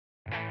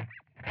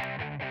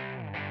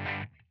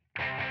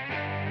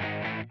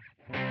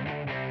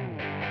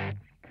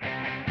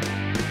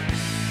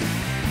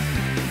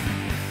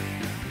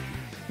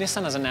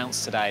Nissan has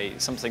announced today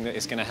something that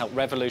is going to help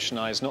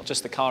revolutionise not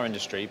just the car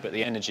industry but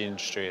the energy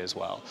industry as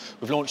well.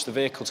 We've launched the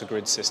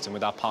vehicle-to-grid system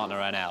with our partner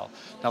Enel.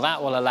 Now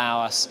that will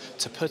allow us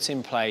to put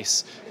in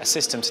place a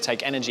system to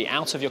take energy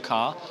out of your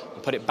car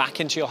and put it back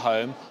into your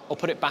home or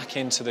put it back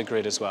into the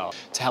grid as well,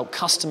 to help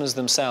customers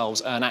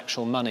themselves earn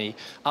actual money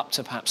up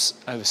to perhaps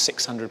over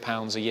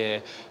 £600 a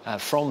year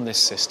from this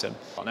system.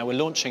 Now we're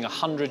launching a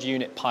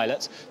 100-unit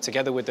pilot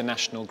together with the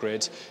national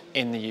grid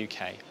in the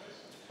UK.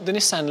 The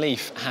Nissan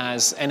LEAF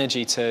has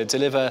energy to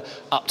deliver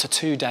up to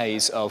 2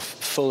 days of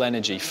full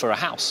energy for a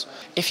house.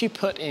 If you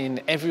put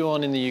in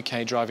everyone in the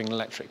UK driving an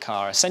electric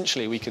car,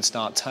 essentially we could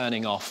start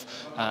turning off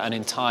an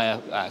entire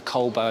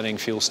coal-burning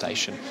fuel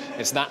station.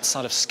 It's that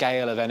sort of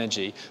scale of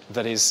energy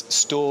that is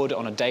stored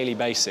on a daily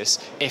basis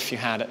if you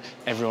had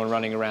everyone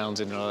running around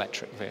in an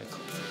electric vehicle.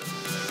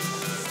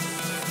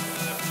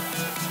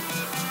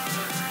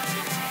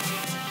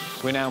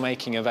 We're now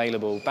making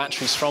available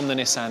batteries from the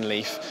Nissan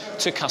LEAF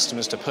to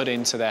customers to put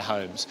into their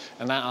homes,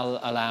 and that'll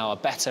allow a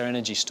better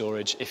energy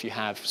storage if you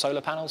have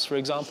solar panels, for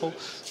example.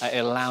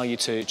 It'll allow you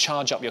to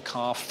charge up your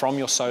car from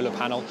your solar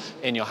panel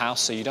in your house,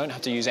 so you don't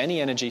have to use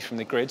any energy from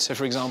the grid. So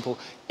for example,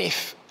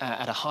 if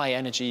at a high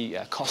energy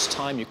cost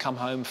time you come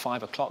home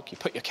 5 o'clock, you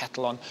put your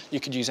kettle on, you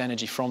could use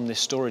energy from this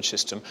storage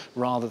system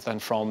rather than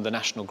from the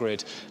national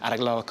grid at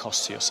a lower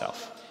cost to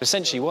yourself.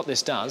 Essentially what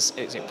this does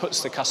is it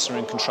puts the customer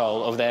in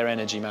control of their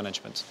energy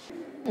management.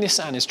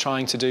 Nissan is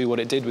trying to do what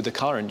it did with the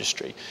car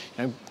industry.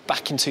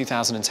 Back in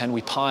 2010,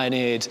 we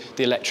pioneered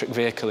the electric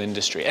vehicle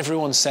industry.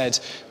 Everyone said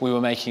we were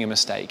making a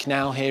mistake.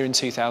 Now, here in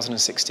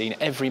 2016,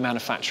 every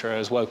manufacturer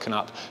has woken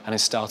up and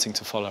is starting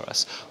to follow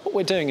us. What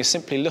we're doing is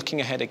simply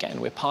looking ahead again.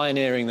 We're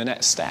pioneering the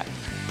next step.